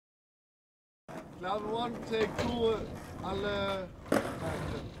Cloud 1, take 2, alle...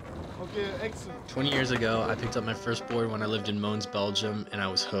 Okay, exit. 20 years ago, I picked up my first board when I lived in Mons, Belgium, and I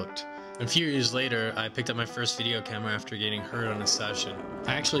was hooked. A few years later, I picked up my first video camera after getting hurt on a session.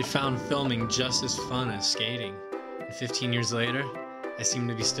 I actually found filming just as fun as skating. And 15 years later, I seem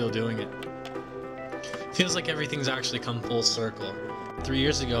to be still doing it. Feels like everything's actually come full circle. 3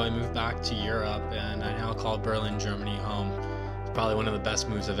 years ago, I moved back to Europe, and I now call Berlin, Germany home. It's probably one of the best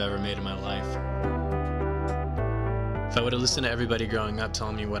moves I've ever made in my life. If I would have listened to everybody growing up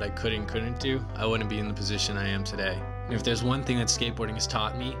telling me what I could and couldn't do, I wouldn't be in the position I am today. And if there's one thing that skateboarding has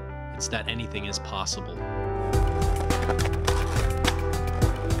taught me, it's that anything is possible.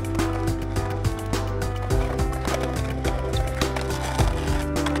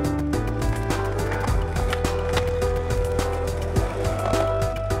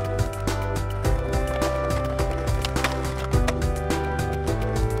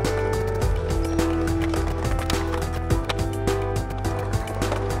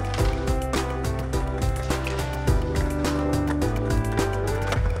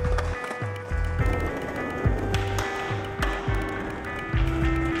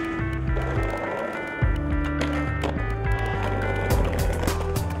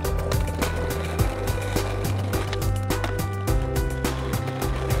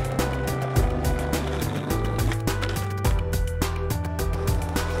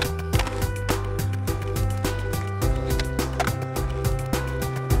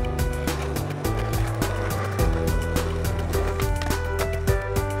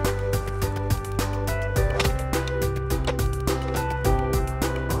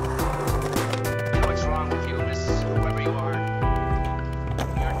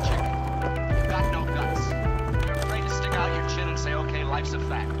 Life's a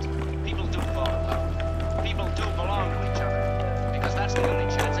fact. People do fall in love. People do belong to each other. Because that's the only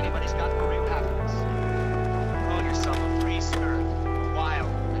chance anybody's got for real happiness. Call yourself a free spirit, a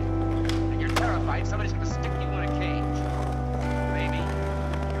wild thing. And you're terrified somebody's gonna stick you in a cage. Maybe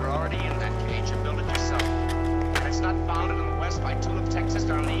you're already in that cage. You built it yourself. And it's not bounded in the west by Tulip, Texas,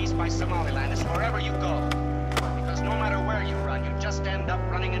 or on the east by Somaliland. It's wherever you go. Because no matter where you run, you just end up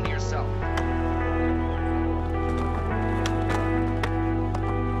running into yourself.